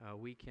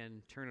We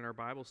can turn in our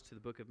Bibles to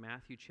the book of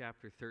Matthew,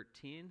 chapter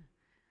 13.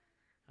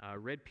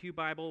 Red Pew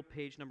Bible,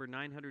 page number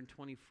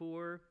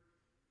 924.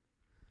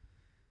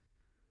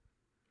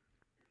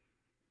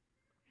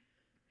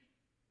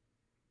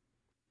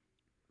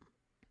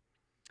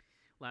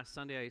 Last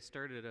Sunday, I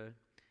started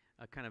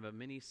a kind of a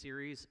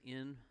mini-series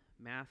in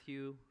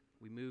Matthew.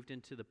 We moved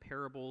into the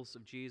parables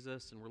of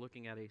Jesus, and we're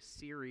looking at a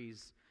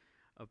series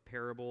of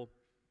parable,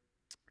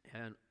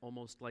 and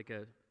almost like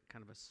a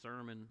kind of a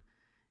sermon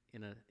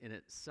in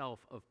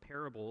itself of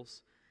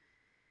parables.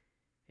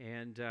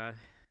 And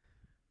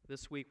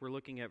this week we're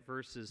looking at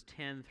verses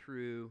 10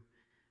 through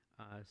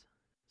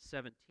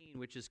 17,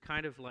 which is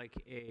kind of like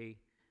an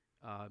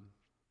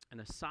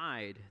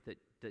aside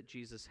that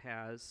Jesus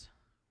has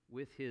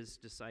with his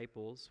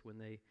disciples when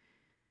they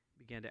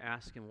began to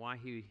ask him why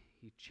he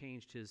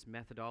changed his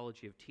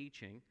methodology of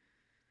teaching.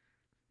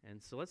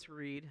 And so let's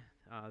read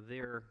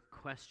their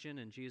question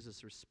and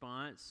Jesus'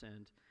 response,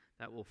 and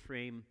that will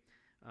frame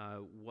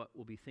what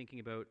we'll be thinking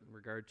about in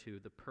regard to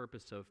the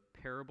purpose of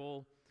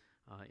parable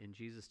in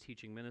Jesus'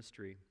 teaching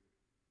ministry.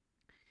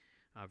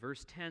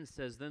 Verse 10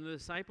 says, "Then the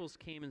disciples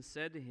came and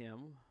said to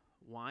him,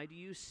 'Why do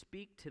you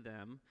speak to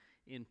them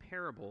in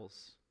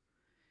parables?'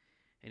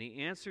 And he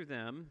answered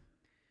them,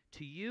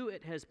 'To you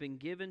it has been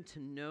given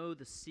to know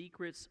the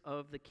secrets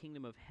of the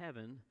kingdom of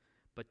heaven,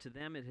 but to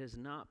them it has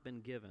not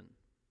been given.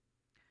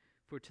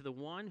 For to the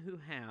one who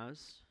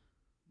has,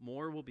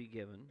 more will be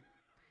given,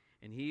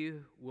 and he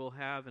will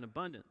have an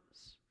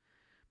abundance.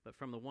 But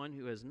from the one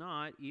who has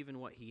not, even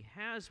what he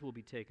has will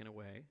be taken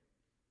away.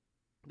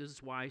 This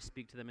is why I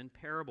speak to them in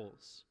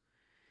parables.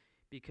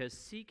 Because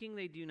seeing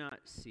they do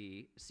not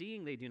see,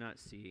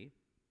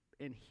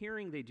 and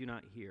hearing they do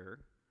not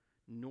hear,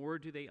 nor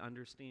do they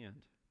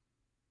understand.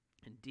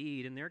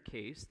 Indeed, in their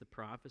case, the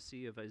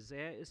prophecy of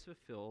Isaiah is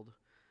fulfilled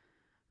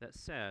that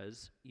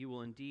says, you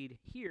will indeed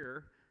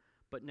hear,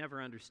 but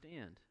never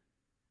understand.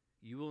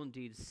 You will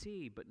indeed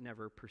see, but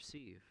never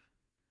perceive.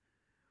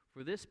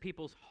 For this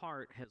people's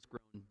heart has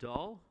grown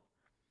dull,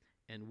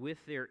 and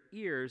with their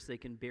ears they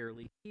can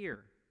barely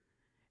hear,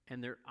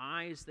 and their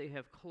eyes they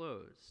have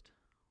closed,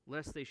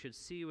 lest they should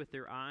see with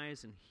their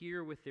eyes and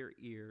hear with their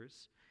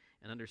ears,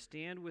 and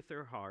understand with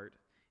their heart,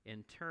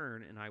 and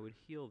turn, and I would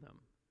heal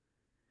them.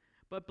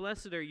 But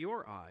blessed are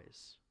your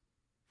eyes,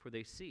 for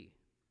they see,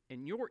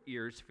 and your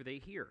ears, for they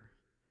hear.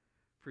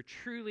 For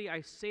truly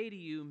I say to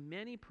you,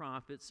 many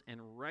prophets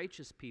and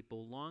righteous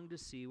people long to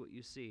see what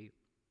you see,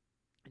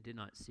 and did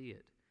not see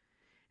it,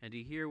 and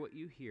to hear what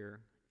you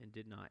hear, and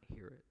did not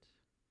hear it.'"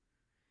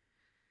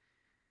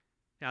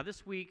 Now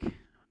this week,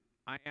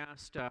 I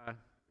asked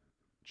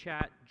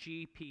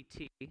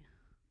ChatGPT,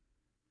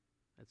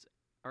 that's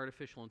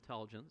artificial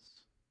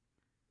intelligence,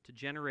 to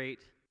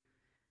generate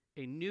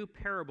a new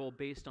parable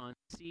based on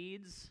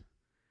seeds,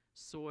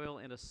 soil,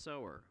 and a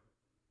sower.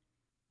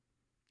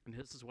 And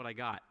this is what I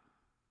got.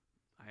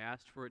 I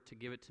asked for it to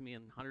give it to me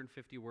in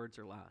 150 words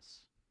or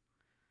less.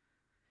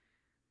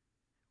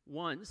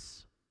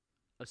 "Once,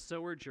 a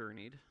sower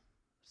journeyed,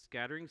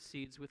 scattering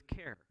seeds with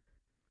care.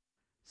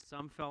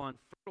 Some fell on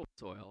fertile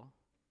soil,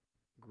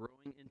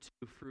 growing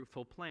into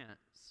fruitful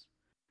plants.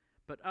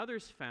 But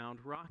others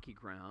found rocky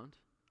ground,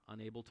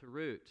 unable to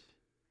root.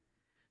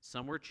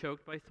 Some were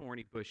choked by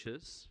thorny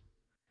bushes.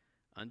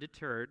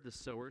 Undeterred, the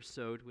sower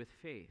sowed with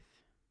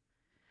faith.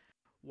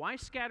 'Why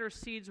scatter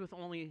seeds with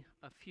only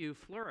a few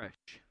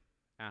flourish?'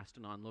 asked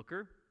an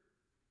onlooker.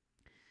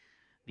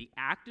 'The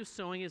act of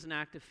sowing is an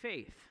act of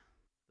faith,'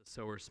 the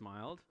sower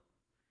smiled.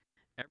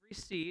 'Every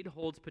seed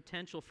holds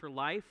potential for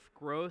life,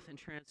 growth, and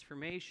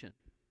transformation.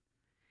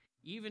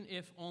 Even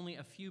if only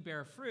a few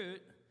bear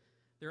fruit,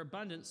 their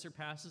abundance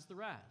surpasses the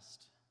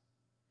rest.'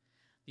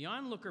 The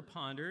onlooker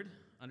pondered,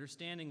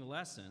 understanding the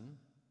lesson.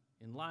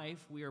 In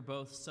life, we are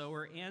both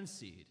sower and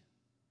seed.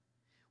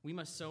 We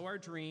must sow our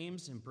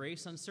dreams,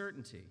 embrace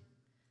uncertainty.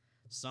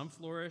 Some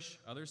flourish,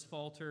 others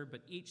falter,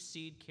 but each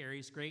seed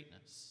carries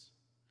greatness.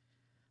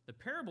 The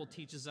parable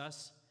teaches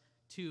us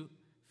to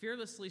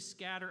fearlessly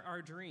scatter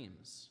our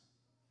dreams,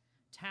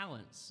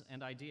 talents,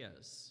 and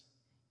ideas.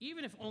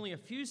 Even if only a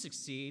few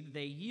succeed,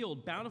 they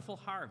yield bountiful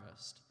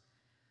harvest.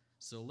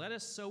 So let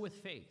us sow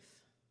with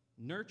faith,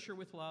 nurture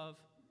with love,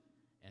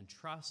 and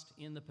trust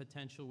in the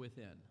potential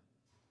within."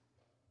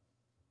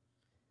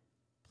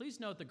 Please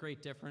note the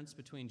great difference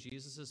between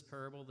Jesus'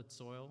 parable, the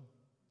soil,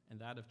 and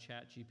that of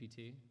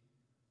ChatGPT.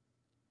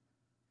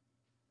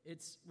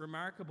 It's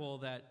remarkable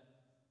that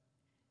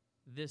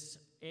this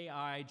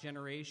AI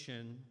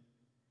generation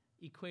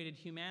equated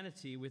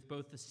humanity with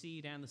both the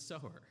seed and the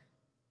sower.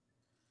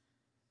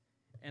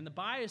 And the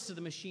bias of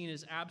the machine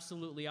is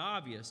absolutely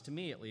obvious, to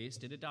me at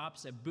least. It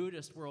adopts a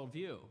Buddhist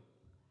worldview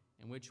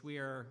in which we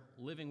are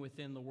living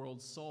within the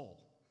world's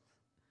soul.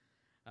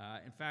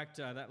 In fact,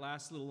 that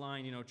last little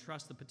line,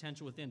 trust the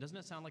potential within, doesn't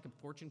it sound like a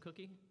fortune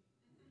cookie?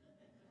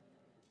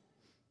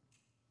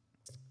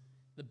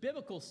 The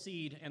biblical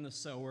seed and the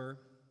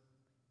sower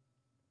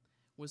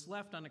was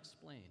left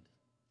unexplained.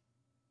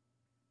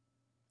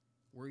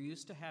 We're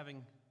used to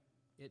having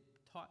it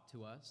taught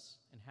to us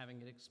and having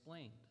it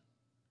explained.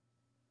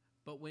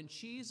 But when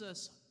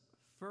Jesus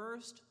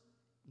first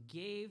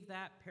gave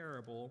that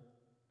parable,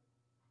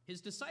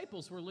 his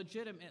disciples were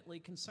legitimately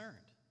concerned.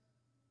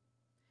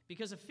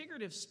 Because a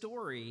figurative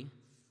story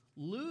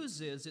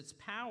loses its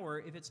power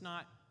if it's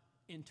not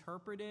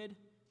interpreted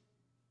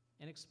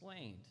and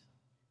explained.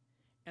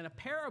 And a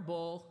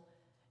parable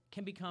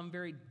can become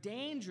very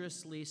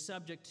dangerously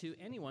subject to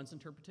anyone's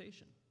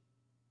interpretation.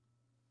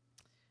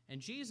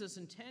 And Jesus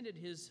intended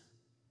his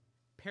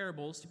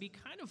parables to be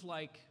kind of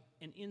like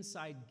an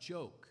inside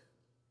joke.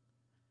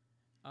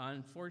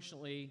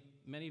 Unfortunately,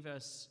 many of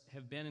us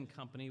have been in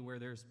company where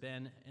there's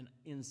been an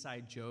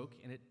inside joke,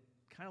 and it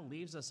kind of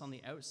leaves us on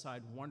the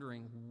outside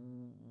wondering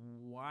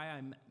why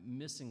I'm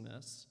missing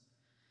this.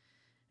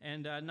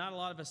 And not a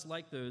lot of us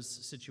like those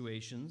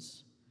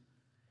situations.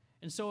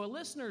 And so a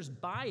listener's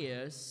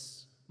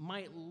bias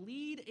might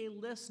lead a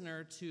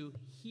listener to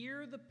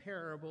hear the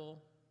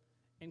parable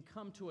and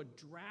come to a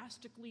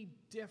drastically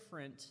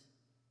different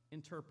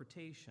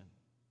interpretation.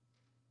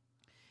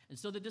 And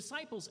so the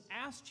disciples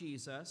asked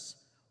Jesus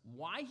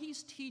why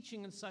he's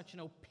teaching in such an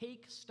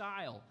opaque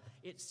style.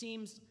 It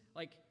seems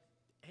like,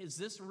 is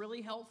this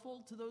really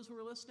helpful to those who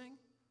are listening?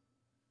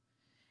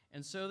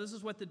 And so this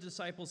is what the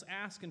disciples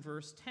ask in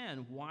verse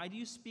 10. Why do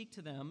you speak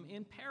to them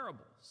in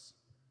parables?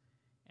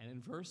 And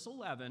in verse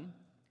 11,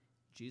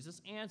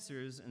 Jesus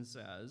answers and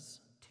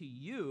says, to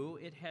you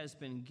it has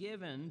been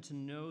given to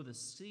know the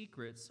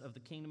secrets of the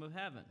kingdom of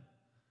heaven,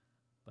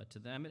 but to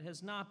them it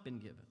has not been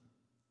given.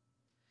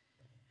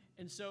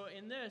 And so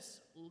in this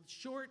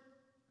short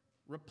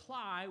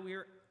reply,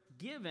 we're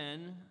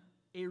given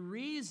a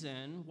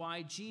reason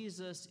why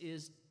Jesus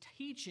is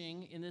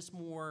teaching in this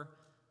more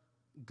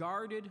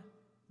guarded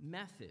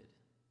method.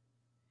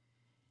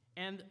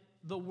 And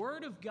the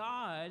Word of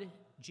God,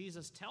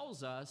 Jesus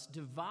tells us,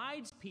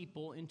 divides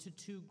people into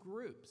two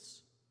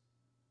groups.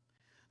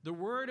 The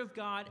Word of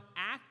God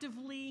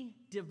actively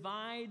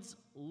divides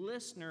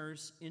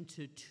listeners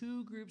into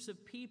two groups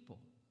of people,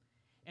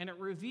 and it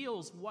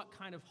reveals what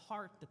kind of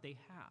heart that they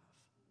have.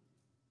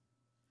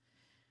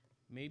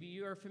 Maybe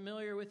you are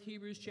familiar with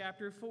Hebrews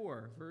chapter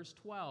 4, verse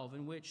 12,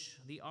 in which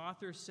the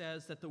author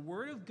says that the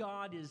Word of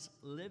God is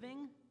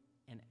living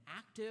and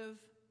active,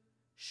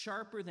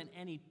 sharper than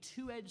any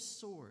two-edged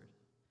sword,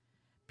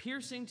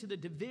 piercing to the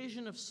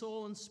division of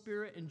soul and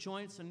spirit and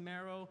joints and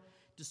marrow,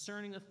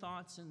 discerning the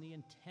thoughts and the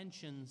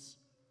intentions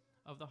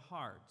of the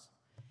heart.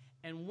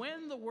 And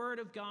when the Word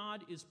of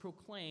God is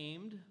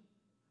proclaimed,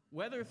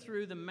 whether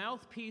through the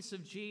mouthpiece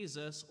of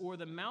Jesus or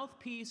the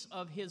mouthpiece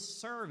of his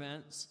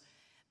servants,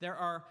 there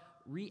are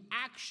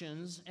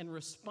reactions and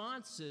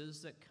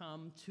responses that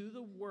come to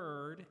the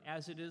Word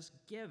as it is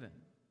given.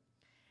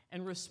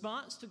 And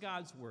response to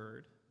God's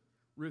Word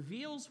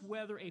reveals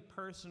whether a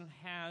person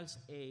has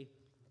a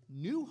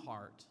new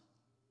heart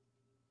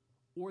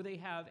or they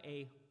have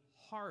a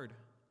hard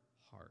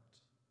heart.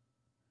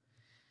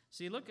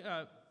 See, look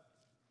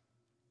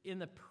in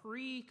the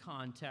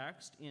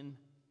pre-context in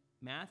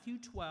Matthew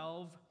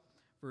 12,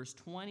 verse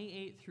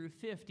 28 through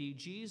 50,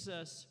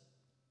 Jesus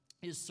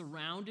is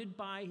surrounded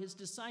by his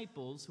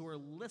disciples who are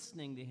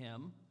listening to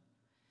him,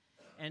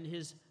 and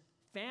his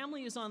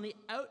family is on the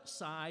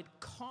outside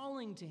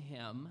calling to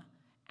him,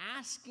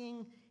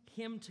 asking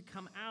him to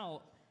come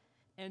out.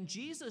 And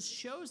Jesus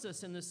shows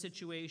us in this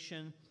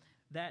situation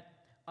that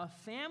a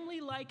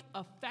family-like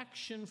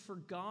affection for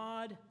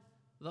God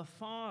the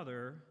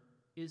Father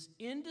is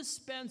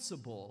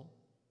indispensable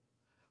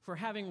for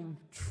having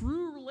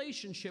true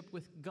relationship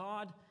with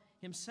God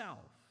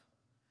himself.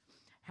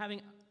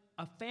 Having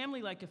a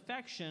family-like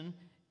affection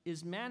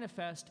is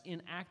manifest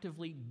in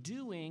actively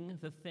doing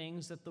the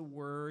things that the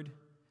Word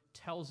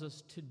tells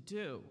us to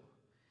do.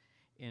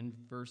 In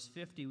verse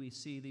 50, we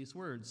see these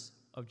words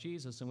of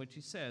Jesus in which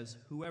he says,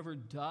 whoever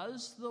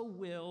does the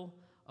will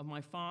of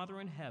my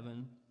Father in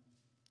heaven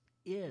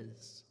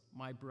is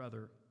my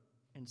brother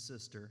and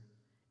sister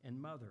and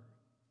mother.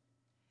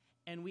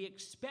 And we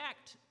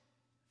expect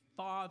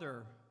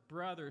father,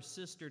 brother,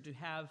 sister to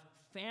have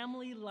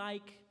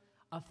family-like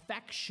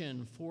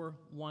affection for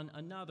one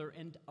another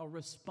and a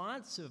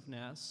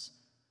responsiveness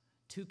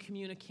to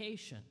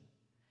communication.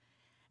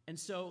 And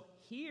so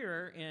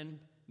here in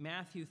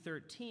Matthew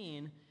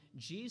 13,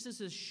 Jesus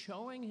is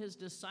showing his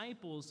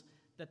disciples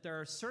that there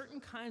are certain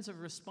kinds of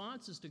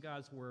responses to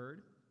God's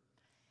Word,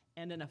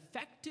 and an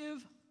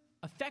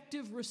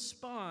effective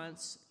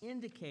response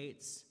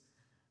indicates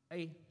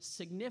a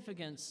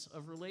significance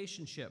of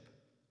relationship.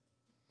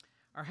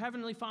 Our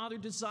Heavenly Father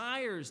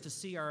desires to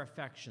see our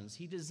affections.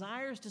 He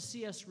desires to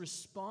see us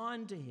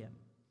respond to him.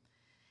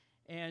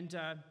 And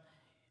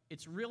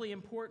it's really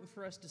important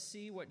for us to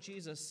see what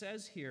Jesus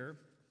says here,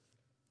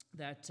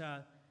 that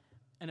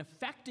an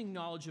affecting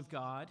knowledge of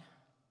God,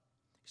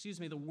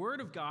 the Word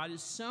of God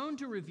is sown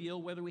to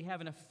reveal whether we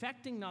have an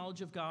affecting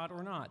knowledge of God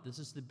or not. This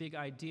is the big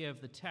idea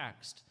of the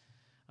text.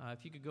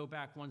 If you could go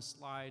back one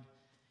slide,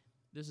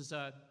 this is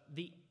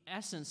the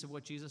essence of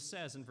what Jesus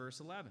says in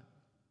verse 11.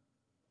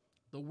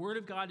 The Word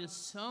of God is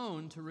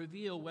sown to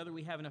reveal whether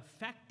we have an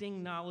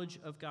affecting knowledge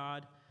of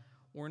God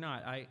or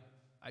not. I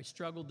I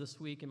struggled this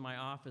week in my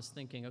office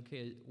thinking,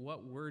 okay,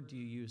 what word do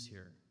you use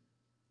here?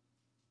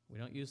 We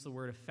don't use the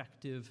word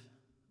effective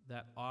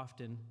that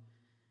often,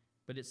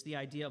 but it's the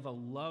idea of a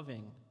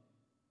loving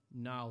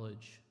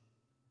knowledge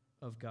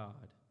of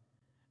God,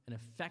 an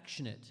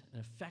affectionate, an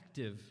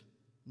effective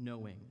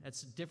knowing.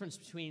 That's the difference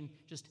between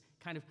just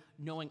kind of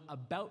knowing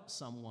about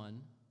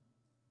someone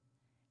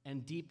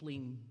and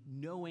deeply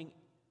knowing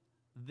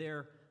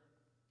their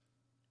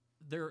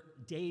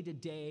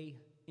day-to-day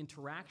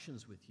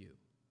interactions with you.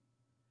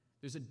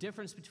 There's a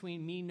difference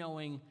between me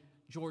knowing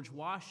George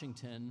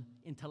Washington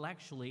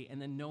intellectually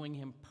and then knowing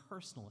him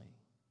personally.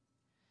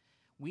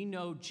 We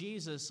know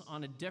Jesus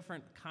on a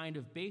different kind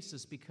of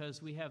basis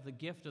because we have the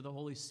gift of the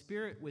Holy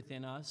Spirit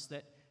within us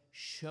that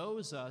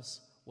shows us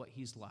what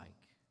he's like.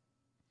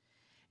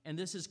 And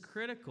this is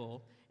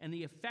critical, and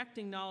the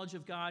affecting knowledge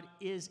of God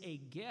is a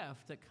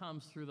gift that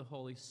comes through the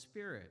Holy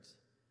Spirit.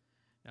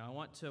 Now, I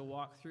want to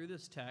walk through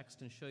this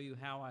text and show you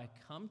how I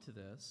come to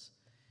this.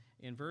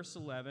 In verse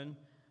 11,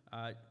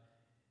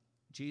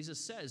 Jesus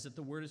says that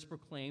the word is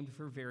proclaimed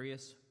for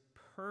various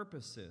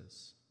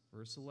purposes.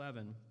 Verse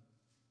 11,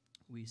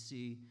 we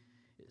see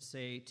it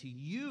say, "To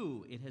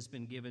you it has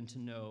been given to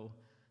know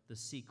the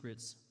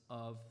secrets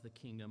of the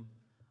kingdom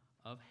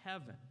of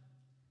heaven."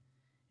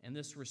 And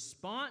this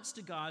response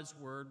to God's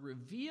word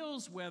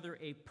reveals whether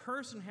a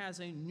person has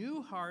a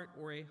new heart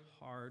or a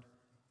hard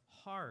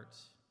heart.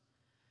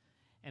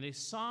 And a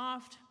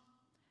soft,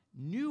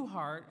 new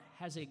heart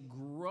has a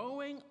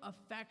growing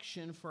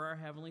affection for our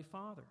Heavenly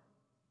Father.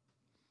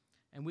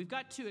 And we've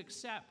got to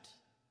accept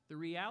the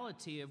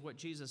reality of what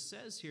Jesus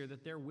says here,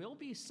 that there will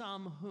be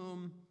some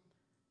whom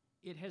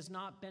it has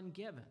not been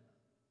given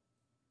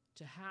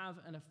to have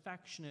an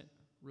affectionate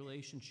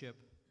relationship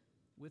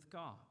with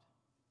God.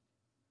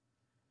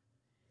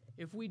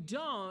 If we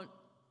don't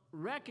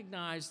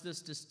recognize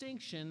this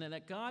distinction,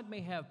 that God may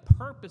have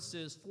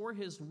purposes for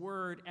his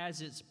word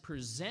as it's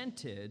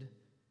presented,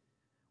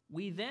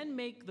 we then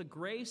make the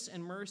grace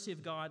and mercy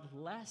of God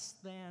less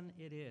than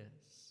it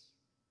is.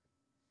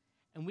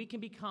 And we can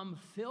become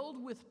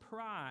filled with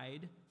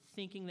pride,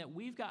 thinking that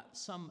we've got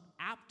some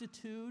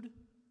aptitude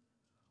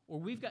or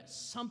we've got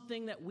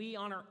something that we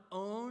on our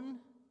own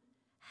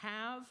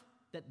have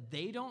that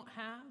they don't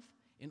have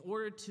in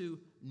order to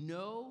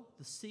know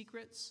the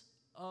secrets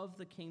of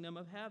the kingdom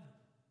of heaven.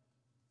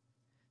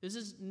 This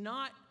is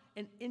not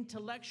an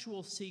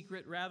intellectual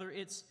secret, rather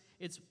it's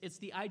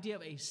the idea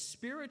of a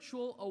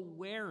spiritual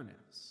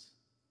awareness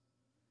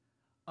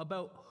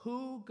about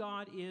who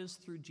God is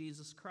through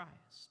Jesus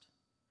Christ.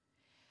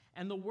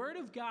 And the Word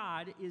of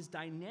God is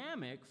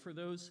dynamic for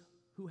those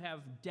who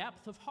have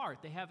depth of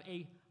heart. They have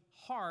a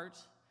heart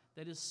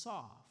that is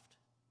soft,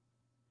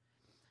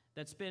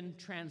 that's been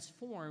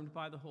transformed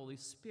by the Holy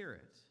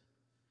Spirit.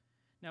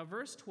 Now,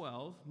 verse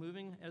 12,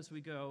 moving as we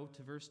go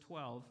to verse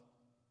 12,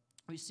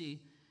 we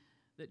see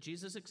that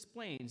Jesus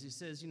explains. He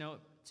says,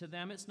 to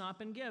them it's not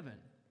been given,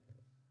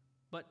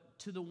 but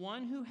to the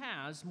one who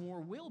has, more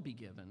will be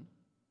given,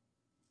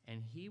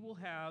 and he will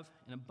have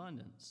an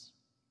abundance.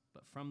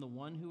 But from the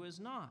one who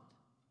is not,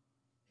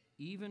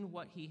 even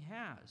what he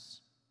has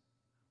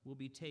will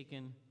be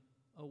taken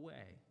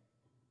away.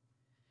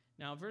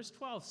 Now, verse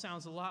 12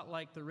 sounds a lot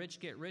like the rich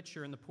get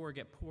richer and the poor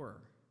get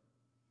poorer.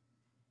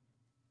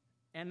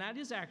 And that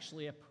is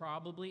actually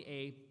probably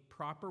a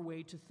proper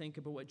way to think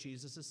about what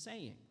Jesus is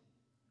saying.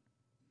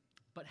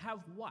 But have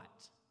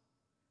what?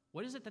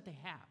 What is it that they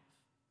have?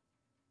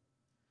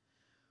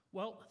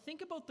 Well,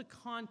 think about the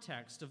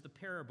context of the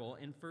parable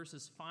in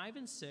verses 5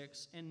 and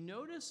 6, and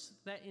notice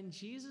that in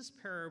Jesus'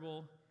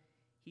 parable,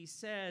 he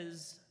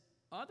says,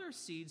 other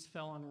seeds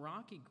fell on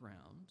rocky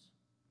ground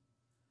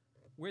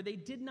where they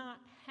did not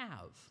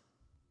have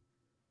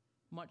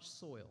much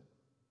soil.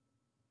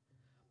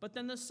 But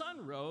then the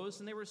sun rose,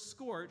 and they were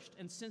scorched,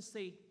 and since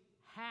they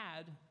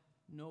had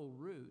no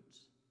root,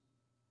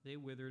 they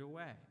withered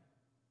away.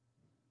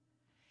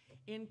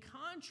 In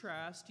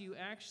contrast, you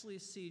actually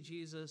see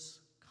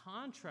Jesus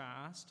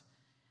contrast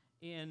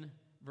in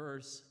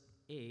verse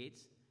 8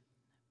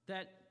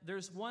 that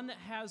there's one that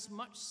has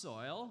much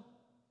soil,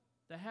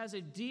 that has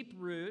a deep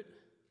root,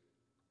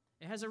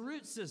 it has a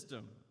root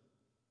system.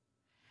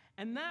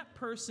 And that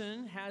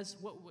person has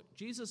what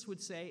Jesus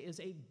would say is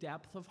a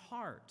depth of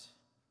heart.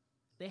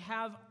 They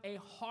have a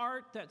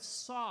heart that's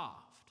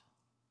soft,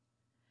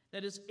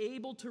 that is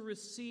able to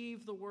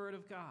receive the word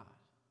of God.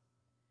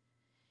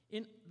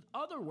 In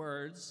other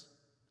words,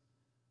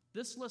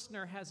 this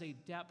listener has a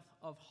depth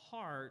of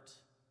heart.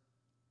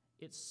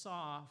 It's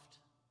soft.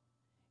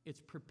 It's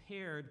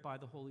prepared by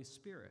the Holy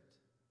Spirit.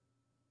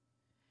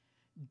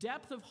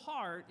 Depth of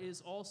heart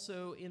is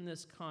also, in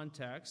this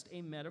context,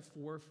 a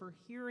metaphor for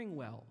hearing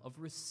well, of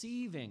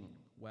receiving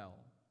well.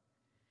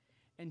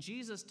 And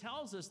Jesus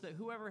tells us that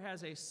whoever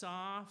has a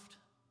soft,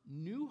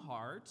 new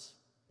heart,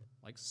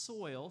 like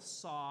soil,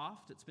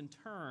 soft, it's been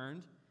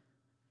turned,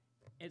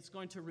 it's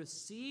going to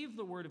receive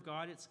the word of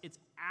God, it's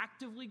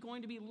actively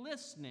going to be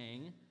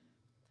listening,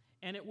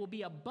 and it will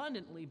be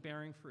abundantly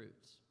bearing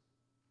fruits.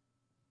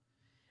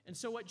 And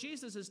so what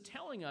Jesus is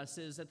telling us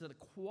is that the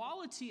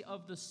quality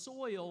of the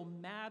soil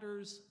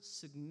matters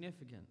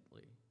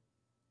significantly.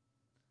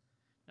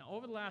 Now,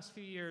 over the last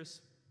few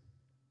years,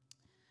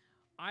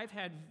 I've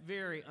had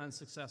very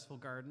unsuccessful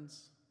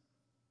gardens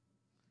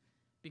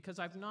because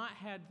I've not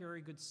had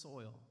very good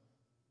soil.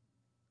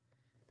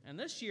 And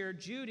this year,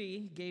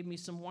 Judy gave me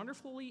some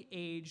wonderfully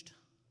aged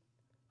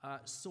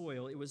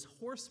soil. It was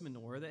horse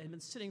manure that had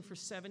been sitting for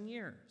 7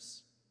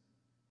 years.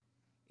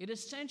 It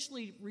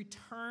essentially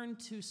returned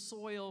to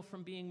soil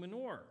from being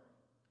manure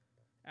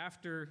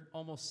after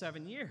almost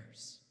 7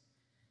 years.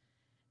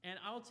 And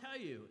I'll tell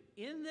you,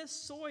 in this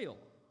soil,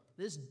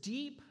 this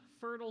deep,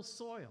 fertile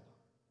soil,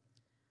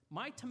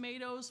 my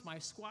tomatoes, my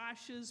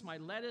squashes, my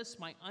lettuce,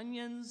 my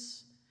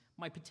onions,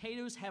 my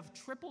potatoes have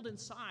tripled in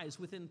size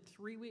within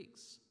 3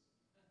 weeks.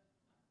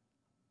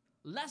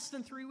 Less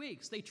than 3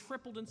 weeks, they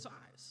tripled in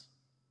size.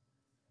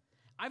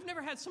 I've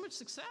never had so much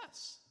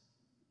success.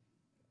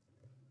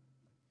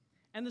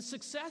 And the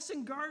success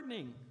in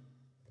gardening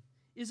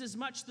is as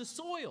much the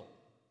soil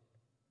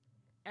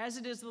as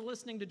it is the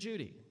listening to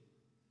Judy.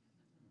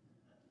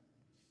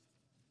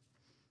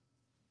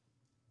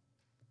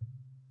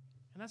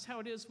 And that's how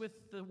it is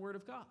with the Word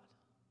of God.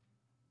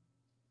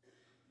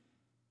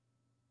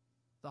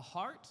 The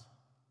heart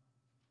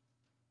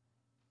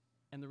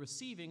and the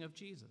receiving of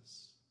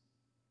Jesus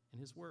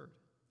and His Word.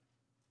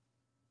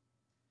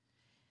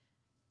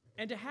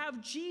 And to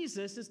have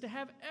Jesus is to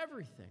have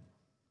everything.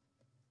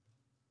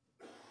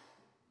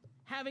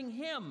 Having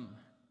Him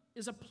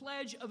is a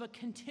pledge of a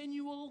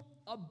continual,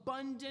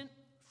 abundant,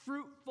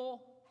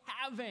 fruitful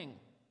having.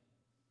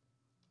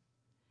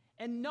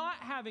 And not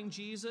having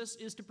Jesus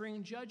is to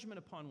bring judgment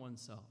upon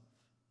oneself.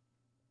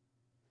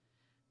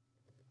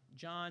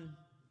 John,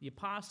 the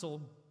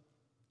apostle,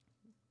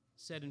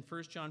 said in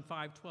 1 John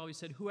 5:12, he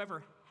said,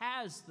 "Whoever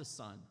has the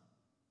Son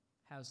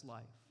has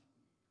life.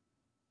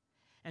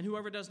 And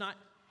whoever does not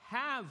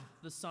have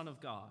the Son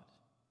of God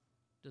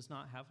does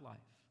not have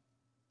life."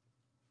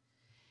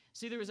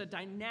 See, there is a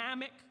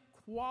dynamic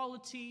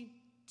quality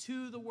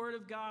to the Word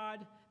of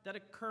God that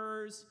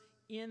occurs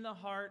in the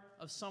heart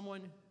of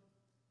someone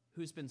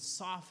who's been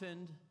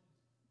softened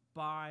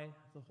by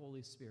the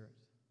Holy Spirit.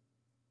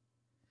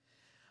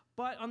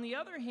 But on the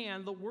other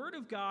hand, the Word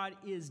of God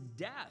is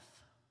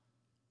death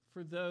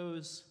for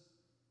those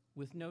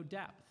with no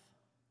depth.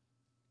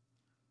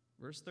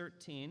 Verse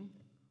 13,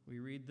 we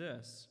read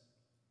this.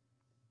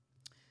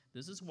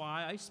 "This is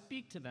why I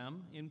speak to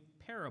them in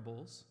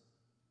parables."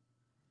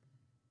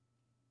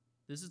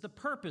 This is the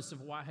purpose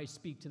of why I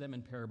speak to them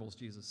in parables,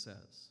 Jesus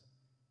says.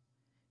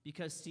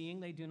 "Because seeing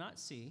they do not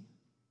see,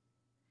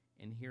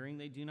 and hearing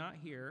they do not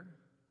hear,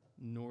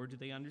 nor do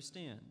they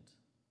understand."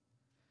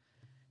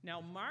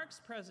 Now, Mark's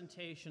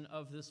presentation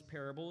of this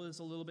parable is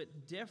a little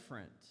bit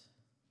different.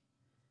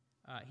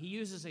 He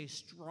uses a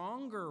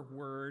stronger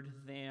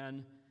word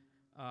than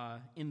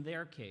in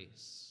their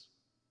case.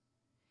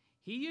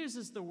 He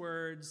uses the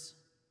words,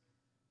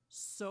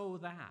 "so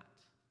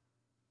that."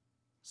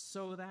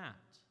 So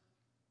that.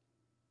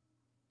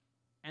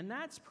 And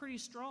that's pretty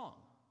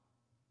strong.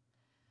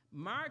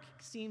 Mark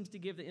seems to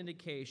give the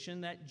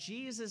indication that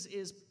Jesus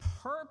is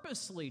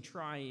purposely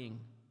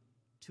trying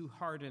to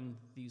harden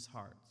these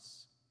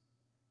hearts.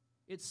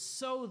 It's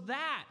so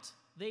that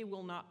they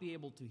will not be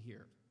able to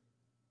hear.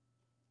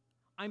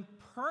 I'm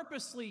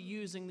purposely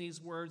using these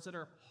words that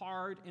are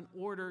hard in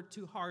order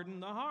to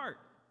harden the heart.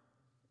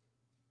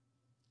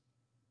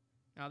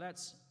 Now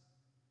that's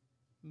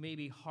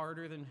maybe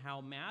harder than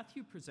how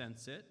Matthew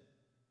presents it.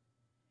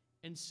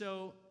 And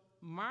so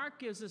Mark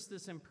gives us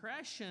this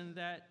impression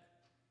that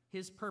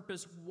his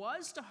purpose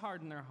was to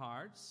harden their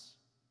hearts,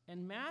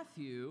 and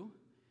Matthew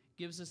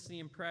gives us the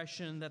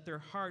impression that their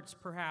hearts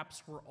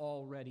perhaps were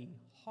already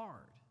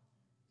hard.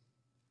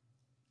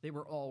 They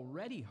were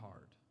already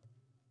hard.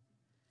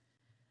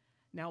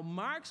 Now,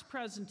 Mark's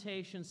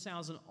presentation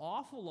sounds an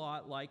awful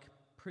lot like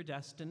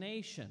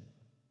predestination.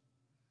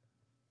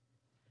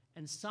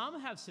 And some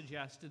have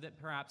suggested that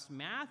perhaps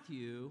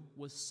Matthew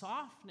was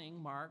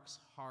softening Mark's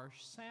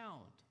harsh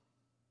sound.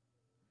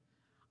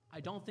 I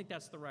don't think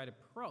that's the right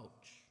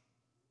approach.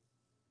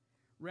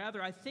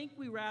 Rather, I think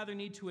we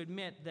need to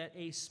admit that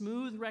a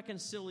smooth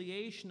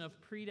reconciliation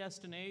of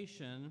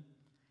predestination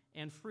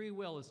and free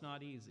will is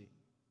not easy.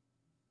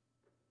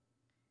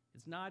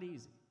 It's not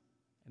easy,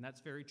 and that's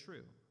very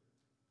true.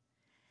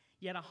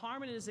 Yet a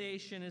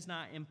harmonization is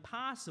not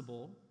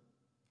impossible,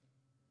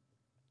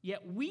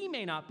 yet we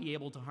may not be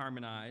able to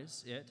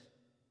harmonize it,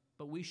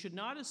 but we should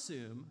not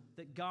assume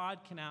that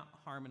God cannot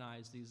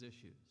harmonize these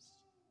issues.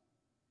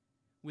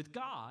 With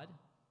God,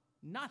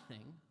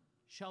 nothing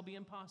shall be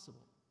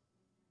impossible.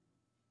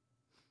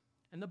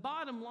 And the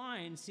bottom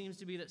line seems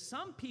to be that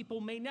some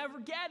people may never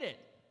get it.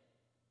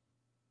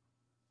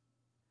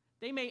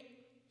 They may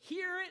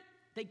hear it,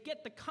 they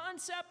get the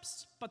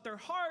concepts, but their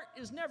heart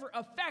is never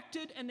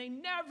affected and they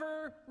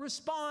never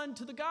respond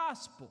to the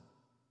gospel.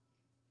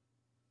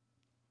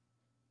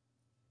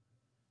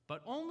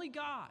 But only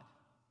God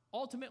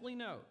ultimately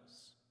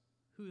knows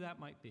who that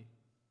might be.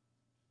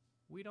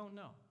 We don't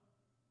know.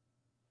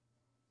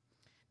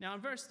 Now, in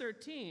verse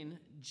 13,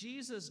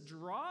 Jesus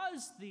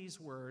draws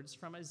these words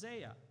from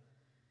Isaiah,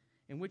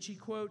 in which he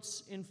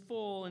quotes in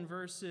full in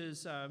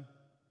verses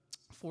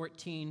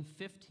 14,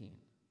 15.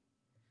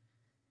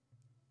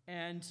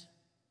 And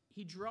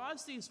he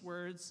draws these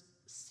words,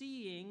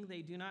 seeing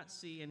they do not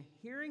see, and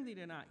hearing they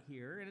do not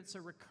hear, and it's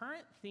a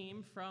recurrent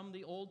theme from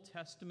the Old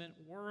Testament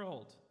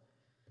world.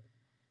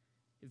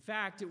 In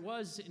fact, it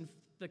was in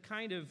the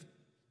kind of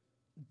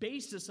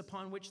basis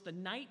upon which the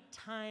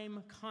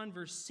nighttime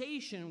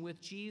conversation with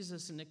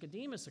Jesus and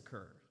Nicodemus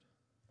occurred.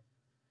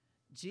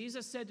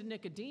 Jesus said to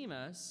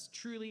Nicodemus,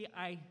 "Truly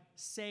I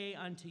say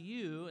unto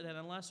you that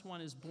unless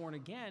one is born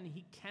again,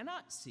 he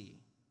cannot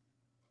see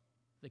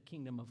the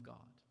kingdom of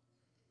God."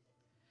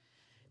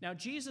 Now,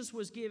 Jesus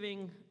was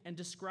giving and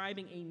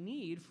describing a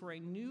need for a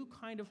new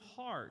kind of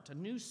heart, a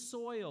new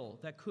soil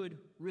that could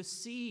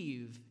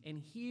receive and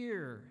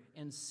hear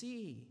and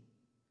see.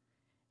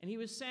 And he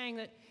was saying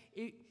that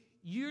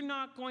you're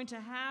not going to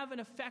have an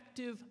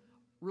effective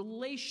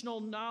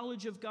relational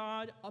knowledge of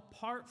God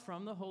apart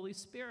from the Holy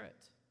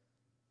Spirit.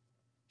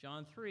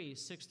 John 3,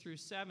 6 through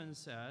 7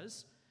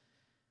 says,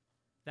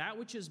 "That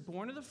which is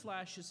born of the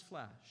flesh is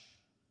flesh,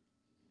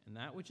 and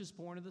that which is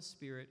born of the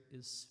Spirit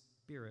is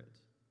spirit.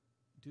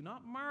 Do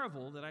not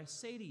marvel that I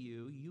say to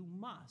you, you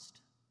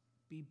must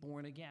be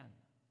born again."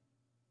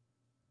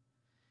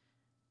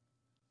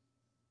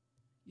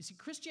 You see,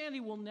 Christianity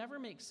will never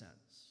make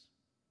sense.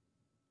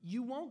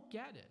 You won't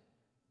get it.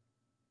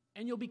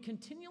 And you'll be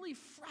continually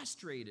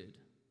frustrated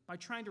by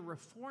trying to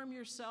reform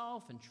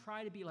yourself and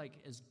try to be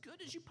like as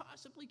good as you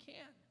possibly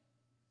can.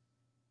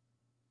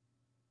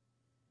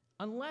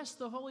 Unless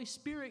the Holy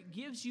Spirit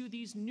gives you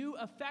these new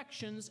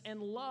affections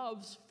and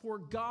loves for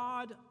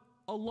God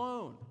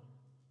alone.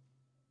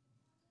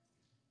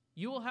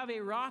 You will have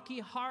a rocky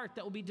heart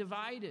that will be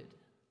divided.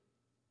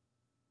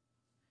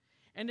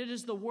 And it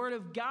is the Word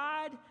of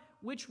God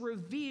which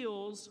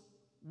reveals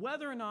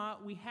whether or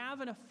not we have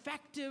an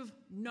effective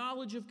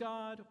knowledge of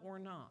God or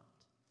not.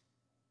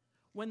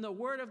 When the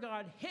Word of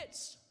God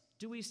hits,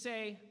 do we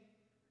say,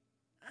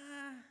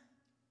 I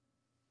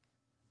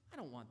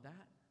don't want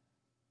that?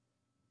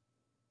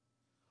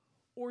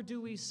 Or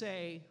do we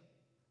say,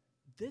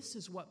 this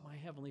is what my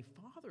Heavenly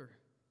Father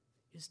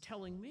is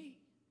telling me.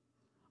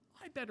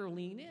 I better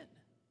lean in.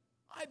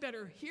 I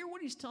better hear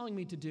what He's telling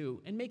me to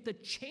do and make the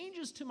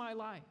changes to my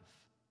life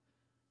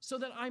so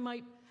that I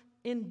might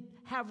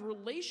have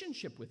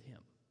relationship with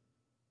Him.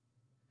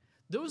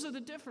 Those are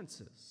the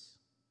differences.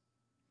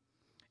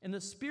 And the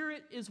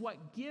Spirit is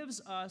what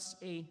gives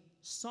us a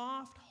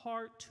soft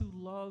heart to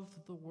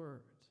love the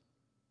Word.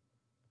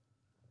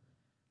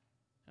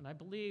 And I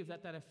believe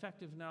that that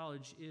effective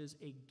knowledge is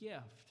a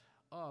gift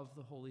of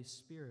the Holy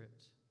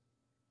Spirit.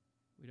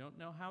 We don't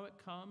know how it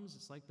comes.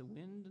 It's like the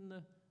wind and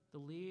the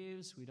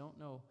leaves. We don't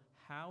know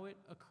how it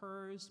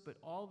occurs, but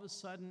all of a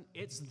sudden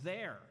it's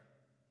there.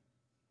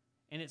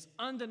 And it's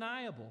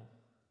undeniable.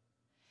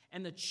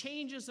 And the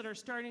changes that are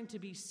starting to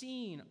be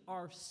seen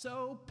are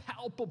so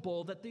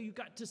palpable that you've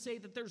got to say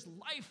that there's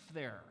life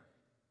there.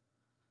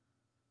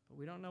 But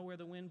we don't know where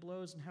the wind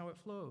blows and how it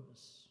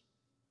flows.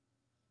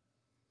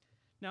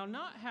 Now,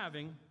 not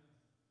having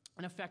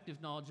an effective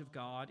knowledge of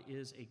God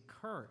is a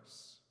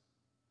curse.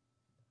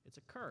 It's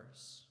a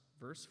curse.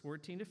 Verse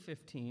 14 to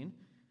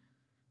 15,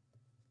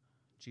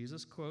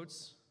 Jesus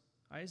quotes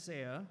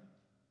Isaiah.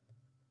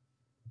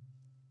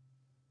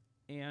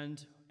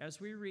 And as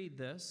we read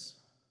this,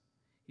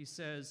 he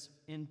says,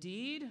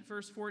 "Indeed,"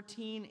 verse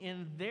 14,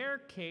 "in their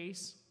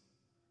case,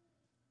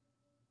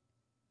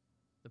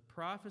 the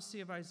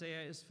prophecy of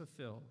Isaiah is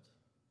fulfilled."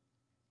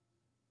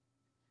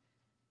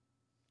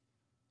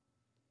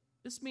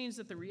 This means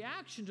that the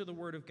reaction to the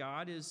Word of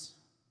God it's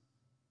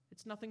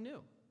nothing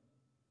new.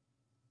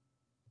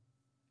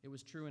 It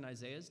was true in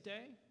Isaiah's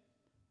day.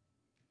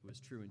 It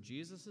was true in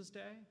Jesus'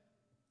 day.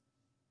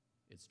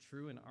 It's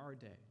true in our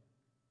day.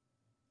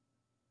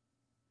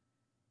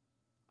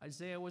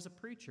 Isaiah was a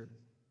preacher,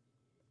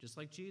 just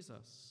like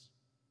Jesus.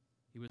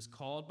 He was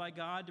called by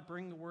God to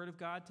bring the Word of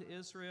God to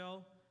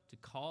Israel, to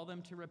call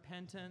them to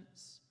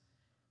repentance.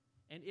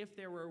 And if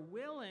they were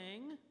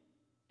willing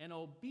and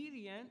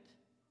obedient,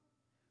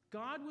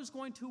 God was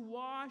going to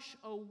wash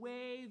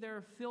away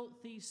their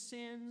filthy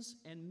sins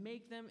and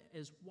make them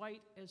as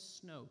white as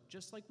snow,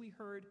 just like we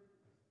heard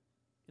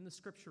in the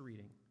scripture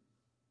reading.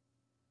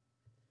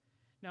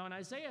 Now, in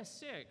Isaiah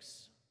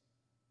 6,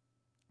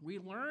 we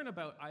learn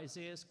about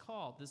Isaiah's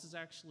call. This is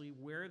actually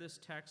where this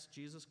text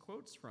Jesus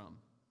quotes from.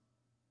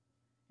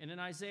 And in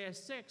Isaiah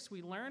 6,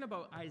 we learn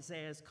about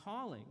Isaiah's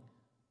calling.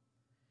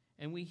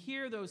 And we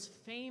hear those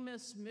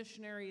famous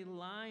missionary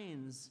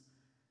lines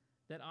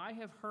that I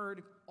have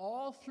heard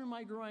all through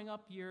my growing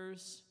up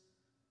years.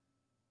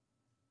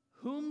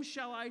 "Whom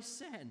shall I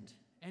send,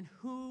 and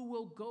who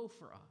will go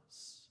for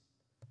us?"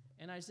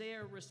 And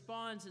Isaiah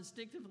responds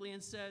instinctively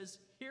and says,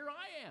 "Here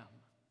I am.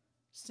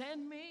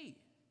 Send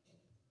me."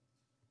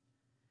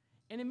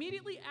 And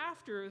immediately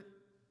after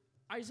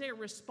Isaiah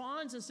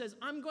responds and says,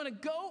 "I'm going to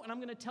go and I'm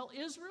going to tell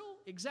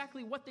Israel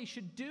exactly what they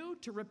should do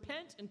to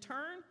repent and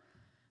turn,"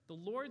 the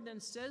Lord then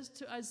says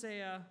to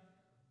Isaiah,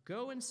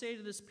 go and say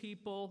to this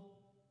people,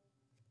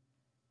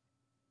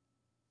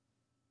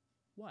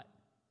 what?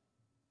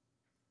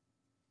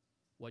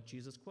 What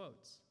Jesus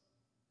quotes.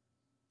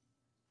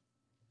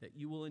 That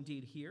you will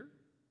indeed hear,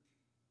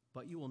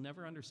 but you will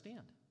never understand.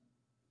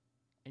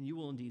 And you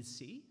will indeed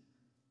see,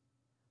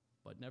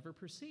 but never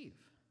perceive.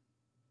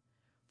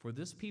 For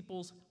this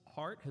people's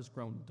heart has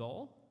grown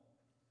dull,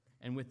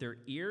 and with their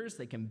ears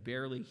they can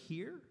barely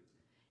hear,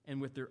 and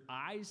with their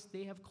eyes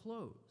they have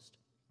closed,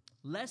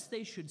 lest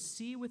they should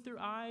see with their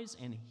eyes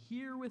and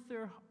hear with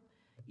their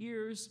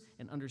ears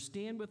and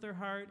understand with their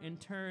heart and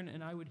turn,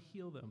 and I would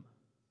heal them.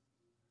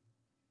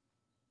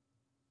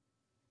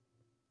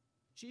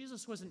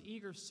 Jesus was an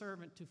eager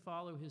servant to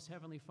follow his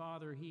heavenly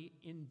Father. He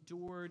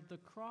endured the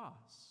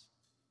cross.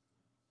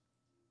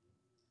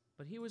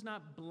 But he was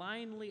not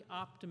blindly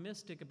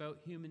optimistic about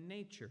human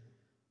nature.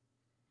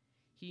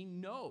 He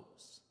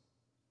knows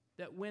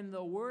that when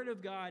the Word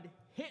of God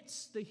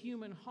hits the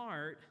human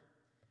heart,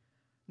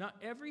 not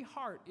every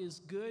heart is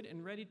good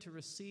and ready to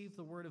receive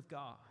the Word of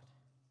God.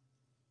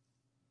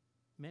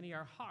 Many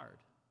are hard,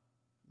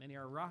 many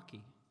are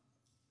rocky,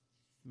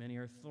 many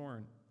are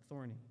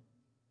thorny.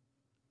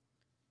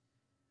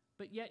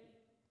 But yet,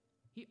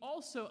 he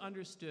also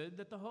understood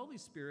that the Holy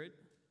Spirit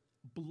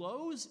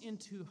blows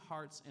into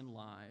hearts and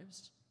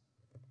lives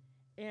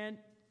and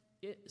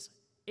is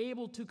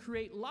able to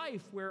create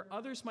life where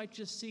others might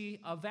just see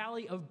a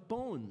valley of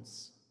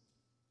bones.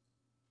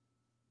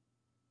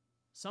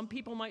 Some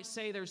people might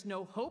say there's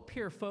no hope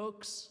here,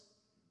 folks.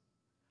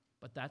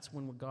 But that's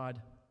when God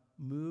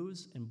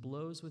moves and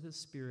blows with his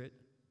Spirit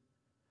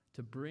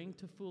to bring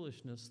to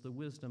foolishness the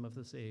wisdom of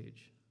this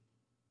age.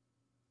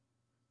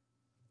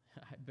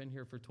 I've been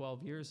here for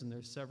 12 years, and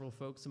there's several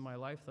folks in my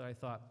life that I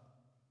thought,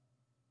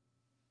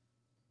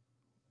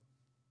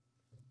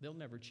 they'll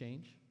never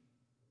change.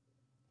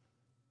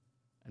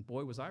 And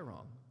boy, was I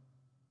wrong.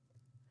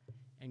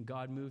 And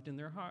God moved in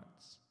their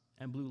hearts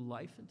and blew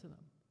life into them.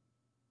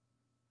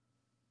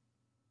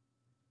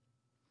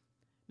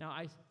 Now,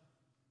 I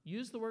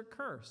use the word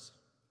curse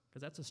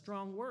because that's a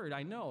strong word.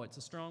 I know it's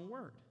a strong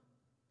word.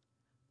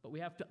 But we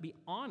have to be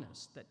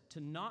honest that to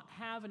not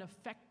have an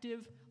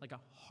effective, like a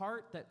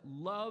heart that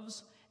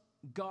loves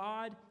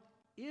God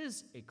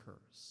is a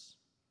curse,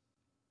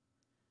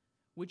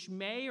 which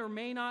may or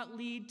may not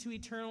lead to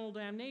eternal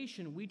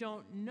damnation. We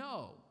don't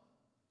know.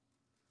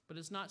 But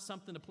it's not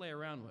something to play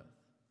around with.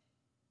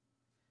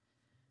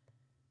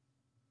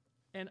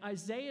 And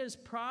Isaiah's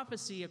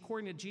prophecy,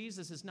 according to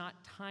Jesus, is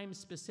not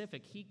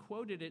time-specific. He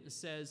quoted it and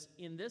says,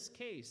 in this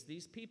case,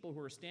 these people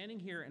who are standing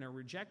here and are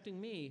rejecting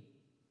me,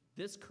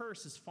 this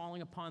curse is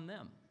falling upon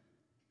them,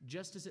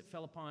 just as it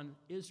fell upon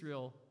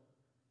Israel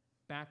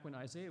back when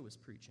Isaiah was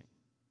preaching.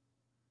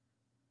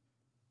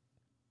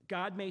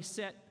 God may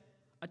set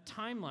a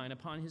timeline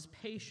upon his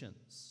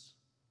patience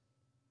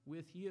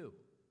with you.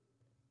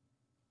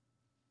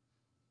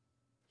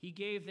 He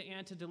gave the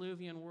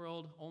antediluvian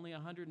world only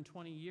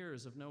 120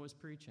 years of Noah's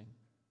preaching.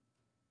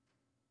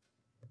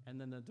 And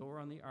then the door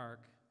on the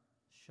ark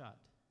shut.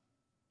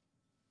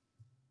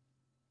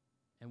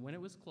 And when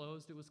it was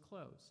closed, it was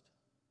closed.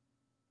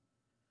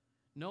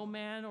 No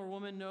man or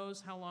woman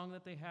knows how long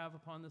that they have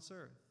upon this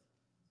earth.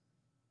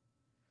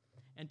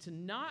 And to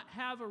not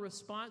have a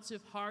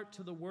responsive heart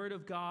to the Word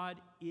of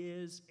God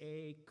is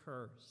a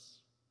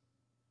curse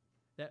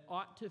that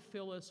ought to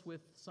fill us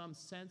with some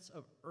sense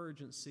of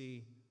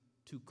urgency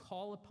to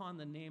call upon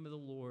the name of the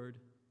Lord,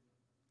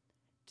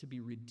 to be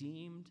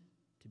redeemed,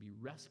 to be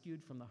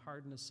rescued from the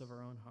hardness of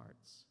our own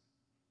hearts.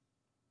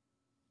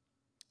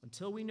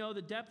 Until we know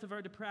the depth of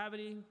our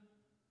depravity,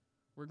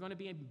 we're going to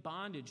be in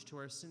bondage to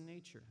our sin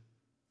nature.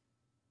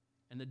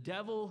 And the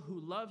devil, who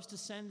loves to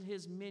send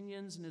his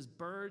minions and his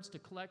birds to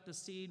collect the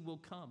seed, will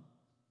come.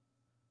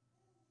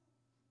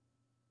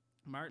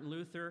 Martin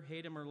Luther,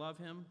 hate him or love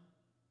him,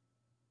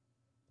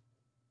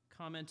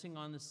 commenting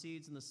on the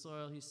seeds in the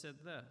soil, he said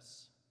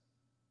this: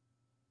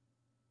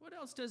 what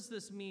else does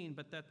this mean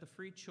but that the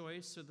free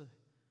choice of the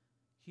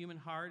human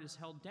heart is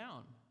held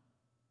down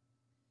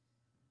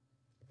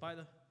by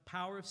the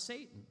power of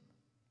Satan?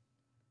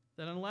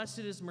 That unless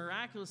it is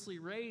miraculously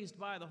raised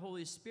by the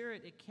Holy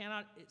Spirit, it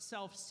cannot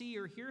itself see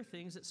or hear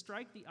things that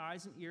strike the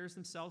eyes and ears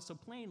themselves so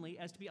plainly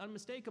as to be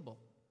unmistakable.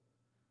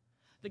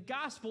 The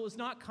gospel is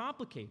not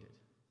complicated.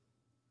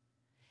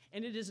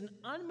 And it is an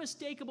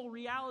unmistakable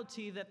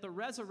reality that the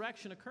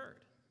resurrection occurred.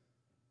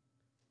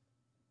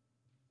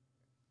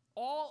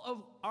 All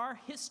of our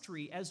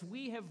history as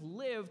we have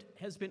lived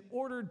has been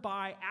ordered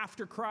by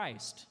after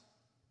Christ.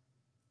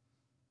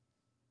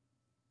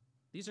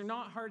 These are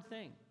not hard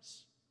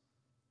things.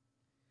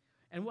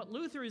 And what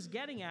Luther is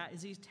getting at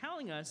is he's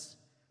telling us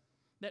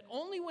that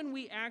only when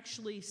we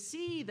actually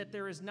see that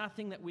there is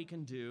nothing that we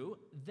can do,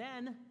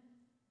 then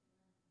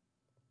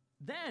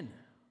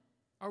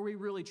are we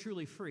really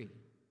truly free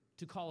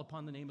to call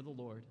upon the name of the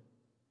Lord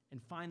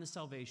and find the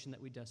salvation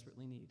that we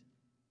desperately need.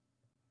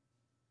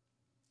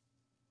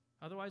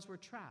 Otherwise, we're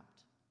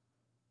trapped.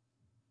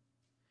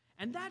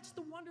 And that's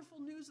the wonderful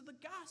news of the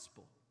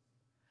gospel.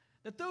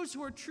 That those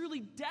who are truly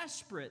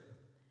desperate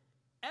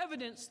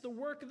evidence the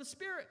work of the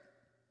Spirit.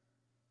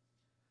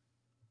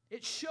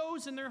 It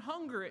shows in their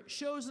hunger, it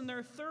shows in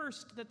their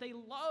thirst that they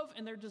love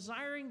and they're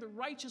desiring the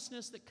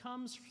righteousness that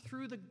comes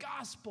through the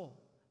gospel.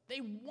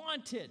 They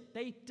want it,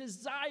 they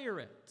desire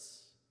it.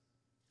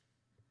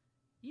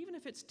 Even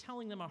if it's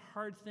telling them a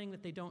hard thing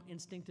that they don't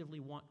instinctively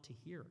want to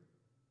hear.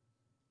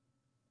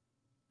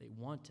 They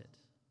want it.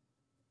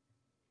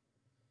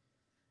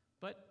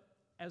 But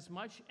as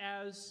much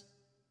as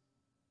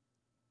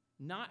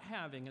not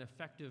having an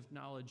effective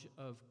knowledge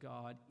of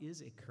God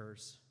is a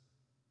curse,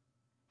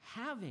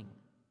 having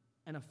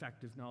an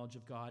effective knowledge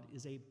of God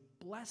is a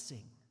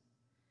blessing.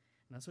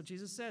 And that's what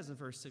Jesus says in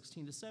verse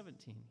 16 to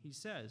 17. He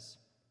says,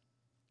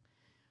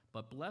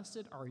 "But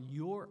blessed are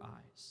your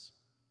eyes,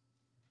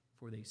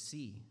 for they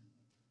see,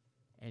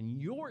 and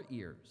your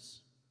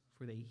ears,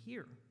 for they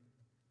hear.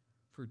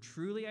 For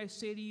truly I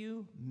say to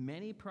you,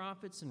 many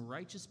prophets and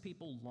righteous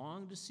people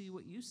longed to see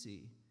what you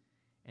see,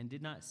 and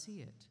did not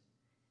see it,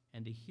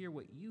 and to hear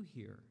what you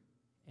hear,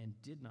 and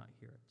did not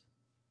hear it."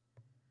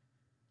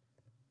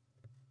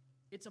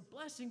 It's a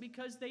blessing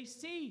because they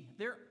see.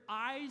 Their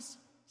eyes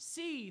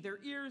see.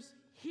 Their ears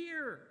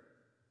hear.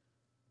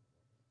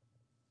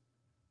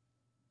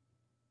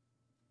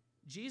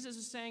 Jesus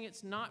is saying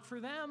it's not for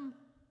them.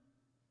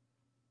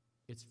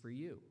 It's for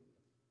you.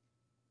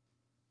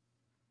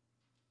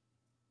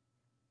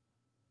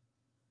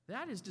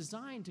 That is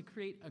designed to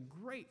create a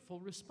grateful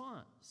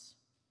response.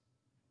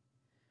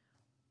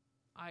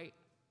 I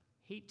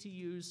hate to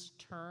use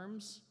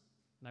terms,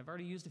 and I've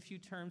already used a few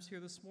terms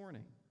here this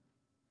morning.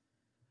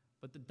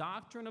 But the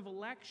doctrine of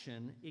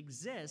election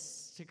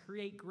exists to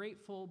create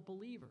grateful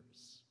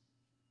believers.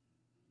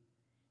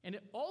 And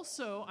it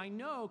also, I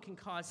know, can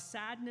cause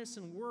sadness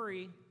and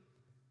worry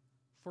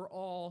for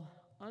all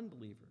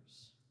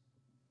unbelievers.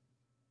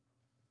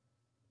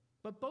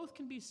 But both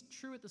can be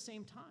true at the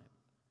same time.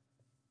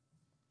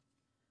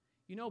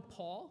 You know,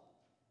 Paul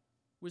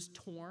was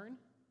torn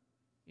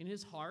in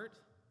his heart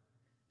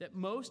that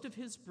most of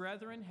his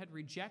brethren had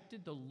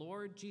rejected the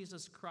Lord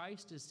Jesus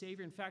Christ as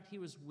Savior. In fact, he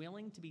was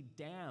willing to be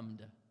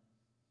damned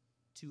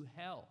to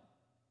hell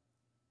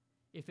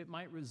if it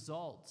might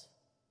result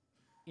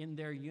in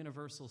their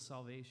universal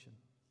salvation.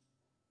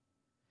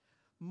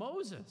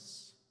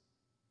 Moses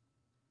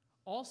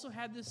also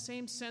had the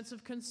same sense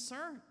of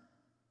concern.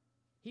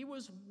 He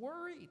was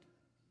worried.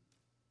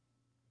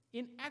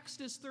 In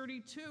Exodus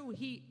 32,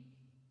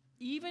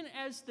 even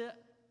as the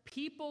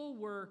people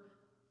were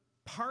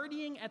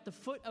partying at the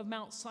foot of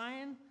Mount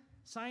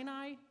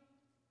Sinai,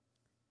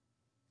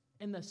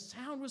 and the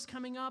sound was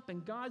coming up,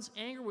 and God's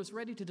anger was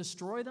ready to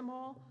destroy them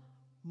all,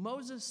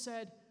 Moses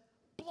said,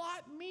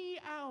 "Blot me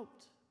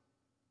out.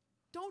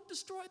 Don't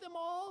destroy them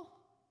all.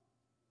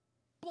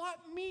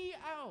 Blot me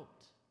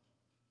out."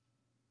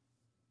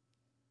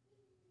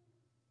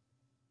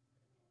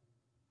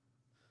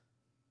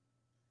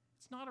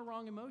 It's not a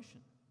wrong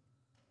emotion.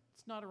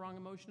 It's not a wrong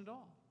emotion at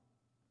all.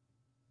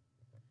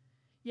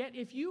 Yet,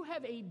 if you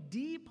have a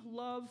deep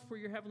love for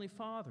your Heavenly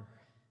Father,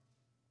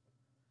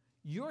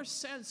 your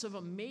sense of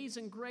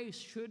amazing grace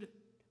should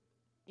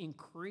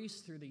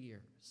increase through the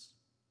years.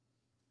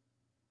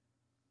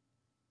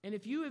 And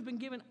if you have been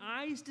given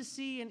eyes to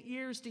see and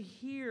ears to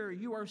hear,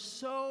 you are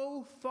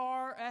so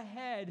far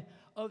ahead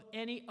of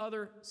any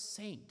other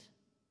saint.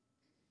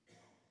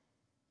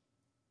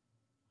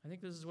 I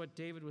think this is what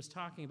David was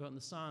talking about in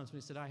the Psalms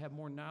when he said, "I have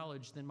more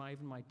knowledge than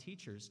even my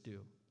teachers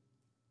do."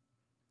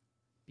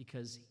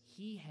 Because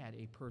he had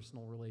a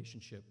personal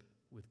relationship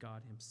with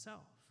God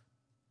himself.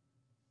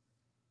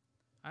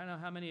 I don't know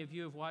how many of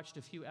you have watched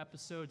a few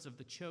episodes of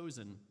The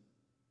Chosen.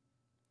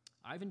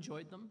 I've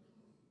enjoyed them.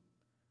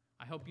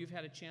 I hope you've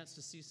had a chance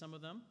to see some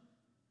of them.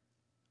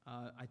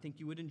 I think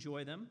you would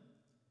enjoy them.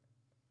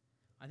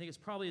 I think it's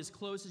probably as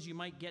close as you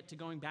might get to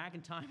going back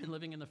in time and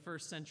living in the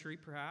first century,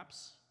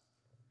 perhaps,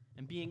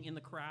 and being in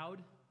the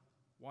crowd,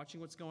 watching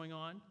what's going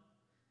on.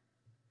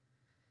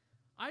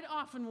 I'd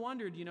often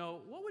wondered,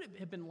 what would it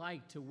have been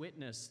like to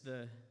witness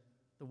the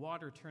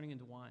water turning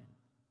into wine?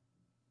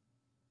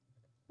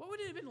 What would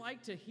it have been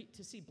like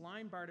to see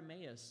blind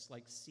Bartimaeus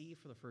see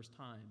for the first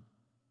time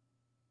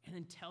and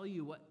then tell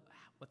you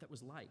what that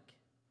was like?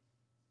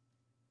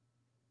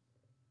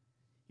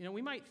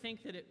 We might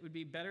think that it would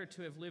be better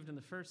to have lived in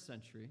the first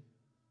century.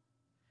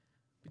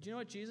 But you know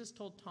what Jesus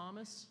told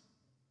Thomas?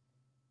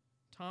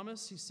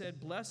 Thomas, he said,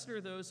 "Blessed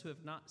are those who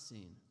have not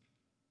seen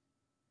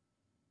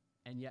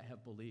and yet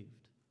have believed."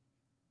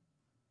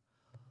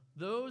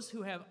 Those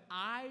who have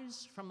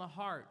eyes from the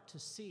heart to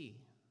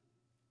see,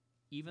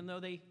 even though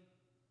they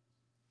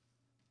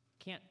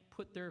can't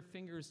put their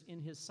fingers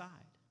in his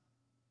side.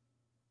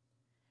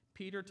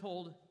 Peter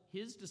told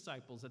his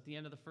disciples at the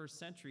end of the first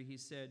century, he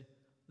said,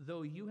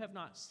 "Though you have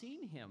not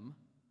seen him,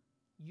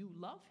 you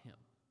love him.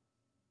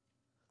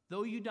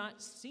 Though you've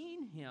not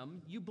seen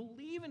him, you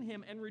believe in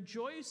him and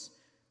rejoice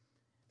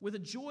with a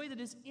joy that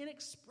is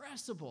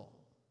inexpressible."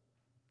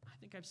 I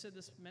think I've said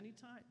this many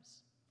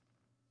times.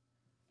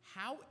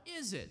 How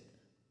is it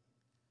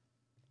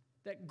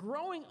that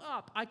growing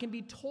up, I can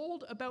be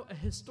told about a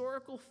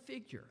historical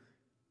figure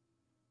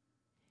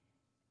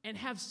and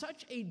have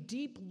such a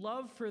deep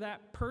love for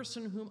that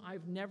person whom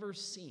I've never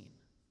seen,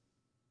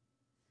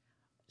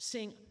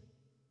 saying,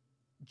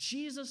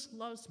 Jesus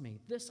loves me,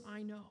 this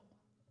I know.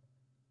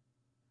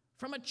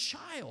 From a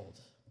child,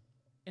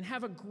 and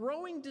have a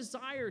growing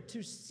desire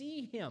to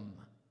see him,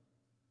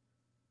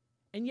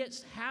 and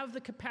yet have the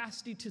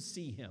capacity to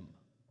see him.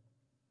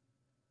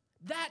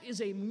 That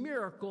is a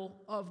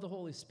miracle of the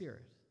Holy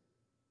Spirit.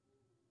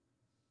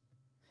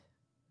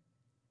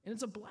 And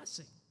it's a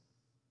blessing.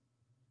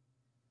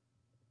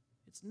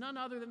 It's none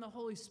other than the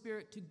Holy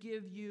Spirit to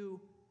give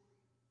you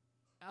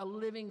a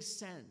living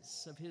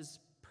sense of his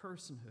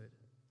personhood,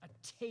 a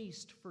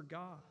taste for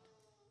God.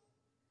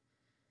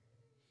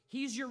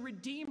 He's your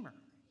Redeemer.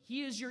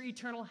 He is your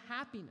eternal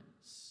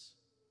happiness.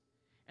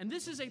 And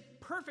this is a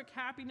perfect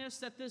happiness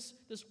that this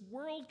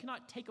world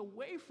cannot take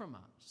away from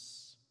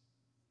us.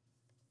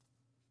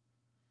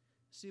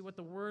 See, what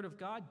the Word of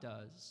God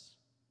does,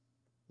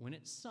 when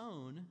it's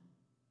sown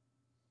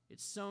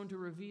to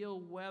reveal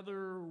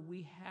whether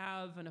we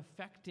have an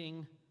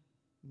affecting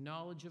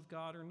knowledge of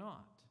God or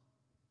not.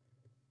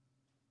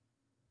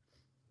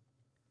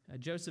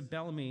 Joseph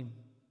Bellamy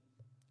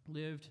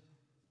lived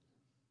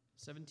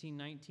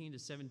 1719 to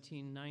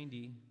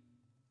 1790,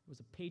 was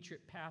a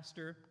patriot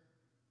pastor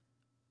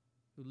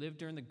who lived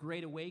during the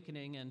Great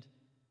Awakening and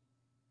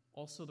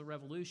also the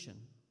Revolution.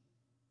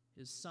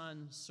 His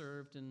son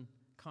served in the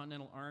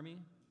Continental Army.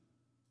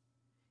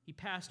 He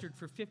pastored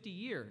for 50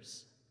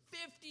 years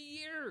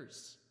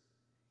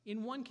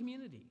in one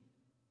community,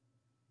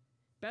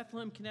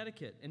 Bethlehem,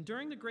 Connecticut. And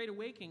during the Great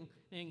Awakening,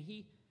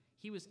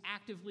 he was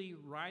actively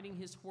riding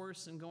his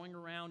horse and going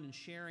around and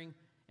sharing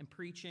and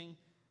preaching.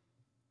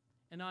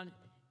 And on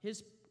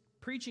his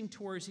preaching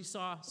tours, he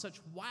saw such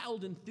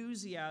wild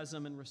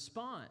enthusiasm and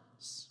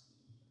response.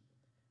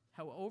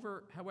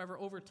 However,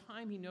 over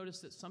time, he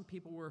noticed that some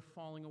people were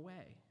falling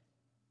away.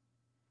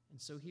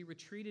 And so he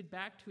retreated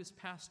back to his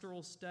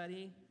pastoral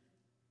study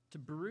to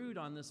brood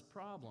on this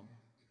problem.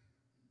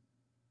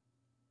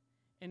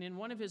 And in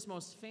one of his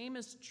most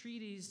famous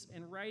treatises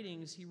and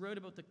writings, he wrote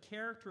about the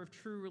character of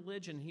true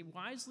religion. He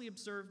wisely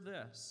observed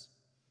this,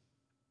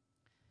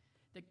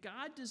 that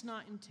God does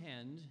not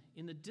intend,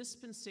 in the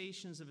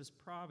dispensations of his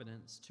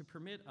providence, to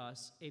permit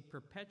us a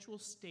perpetual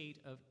state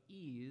of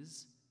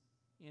ease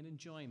and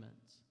enjoyment,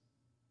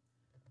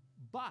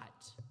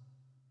 but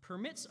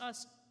permits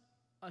us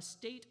a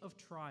state of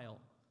trial.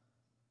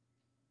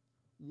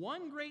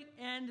 One great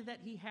end that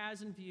he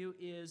has in view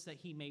is that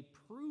he may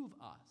prove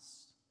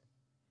us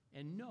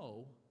and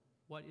know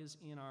what is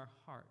in our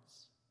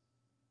hearts.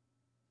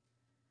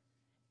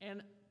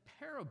 And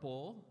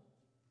parable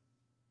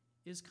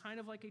is kind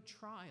of like a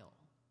trial.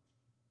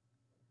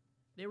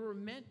 They were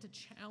meant to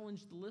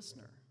challenge the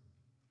listener.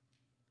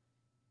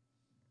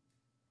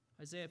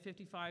 Isaiah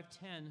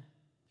 55:10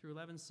 through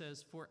 11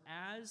 says, "For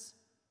as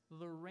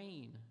the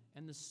rain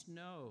and the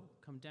snow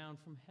come down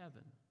from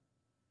heaven,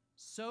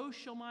 so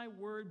shall my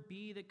word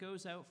be that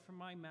goes out from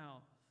my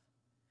mouth.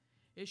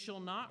 It shall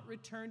not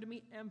return to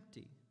me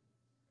empty,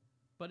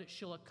 but it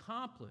shall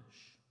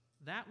accomplish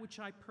that which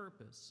I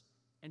purpose,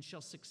 and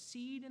shall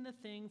succeed in the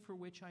thing for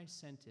which I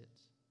sent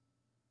it."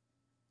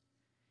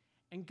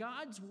 And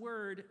God's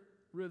word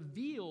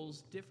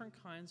reveals different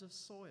kinds of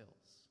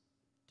soils,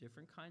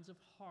 different kinds of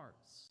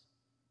hearts,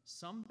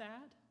 some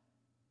bad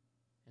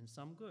and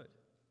some good.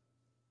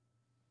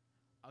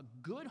 A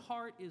good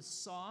heart is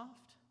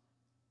soft.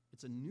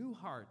 It's a new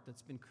heart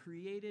that's been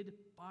created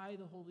by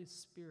the Holy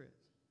Spirit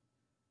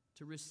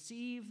to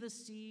receive the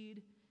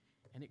seed,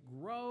 and it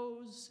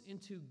grows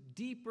into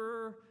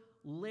deeper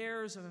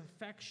layers of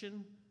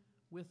affection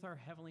with our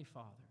Heavenly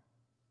Father.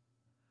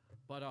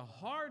 But a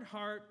hard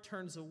heart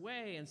turns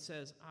away and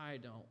says, I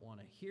don't want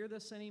to hear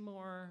this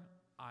anymore.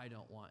 I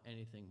don't want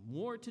anything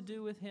more to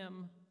do with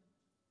him.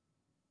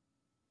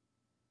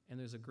 And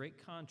there's a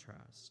great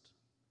contrast,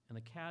 and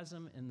the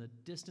chasm and the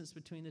distance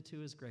between the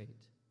two is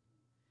great.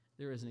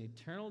 There is an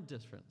eternal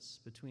difference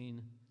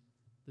between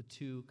the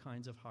two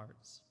kinds of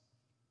hearts.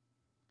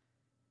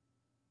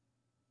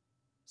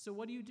 So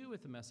what do you do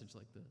with a message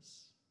like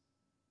this?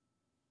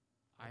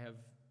 I have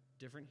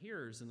different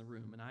hearers in the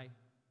room, and I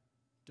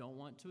don't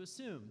want to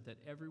assume that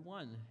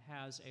everyone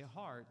has a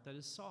heart that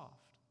is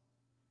soft.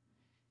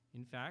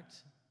 In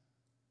fact,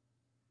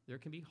 there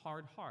can be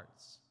hard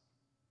hearts.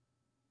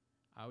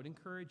 I would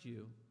encourage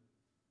you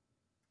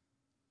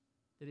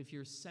that if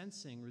you're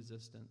sensing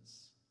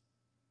resistance,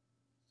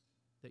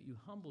 that you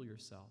humble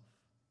yourself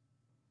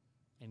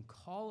and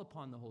call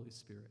upon the Holy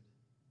Spirit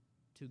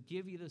to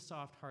give you the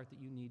soft heart that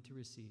you need to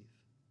receive.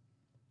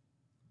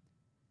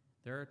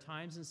 There are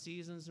times and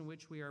seasons in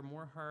which we are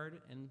more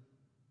hard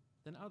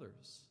than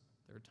others.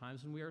 There are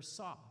times when we are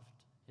soft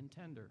and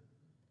tender.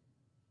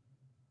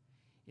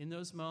 In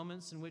those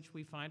moments in which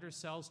we find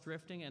ourselves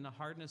drifting and the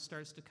hardness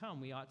starts to come,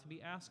 we ought to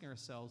be asking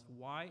ourselves,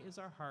 why is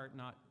our heart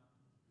not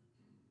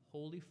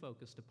wholly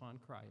focused upon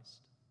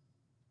Christ?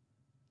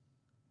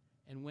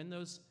 And when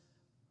those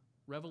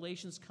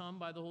revelations come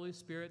by the Holy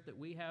Spirit that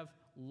we have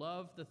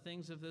loved the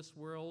things of this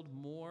world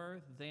more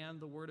than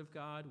the Word of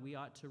God, we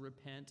ought to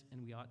repent and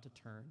we ought to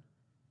turn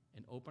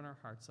and open our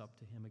hearts up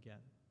to Him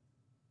again.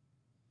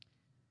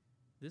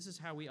 This is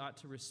how we ought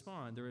to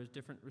respond. There are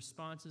different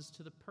responses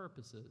to the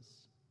purposes.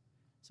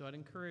 So I'd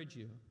encourage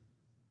you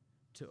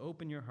to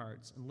open your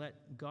hearts and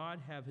let God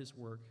have His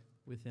work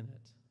within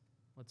it.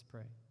 Let's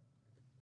pray.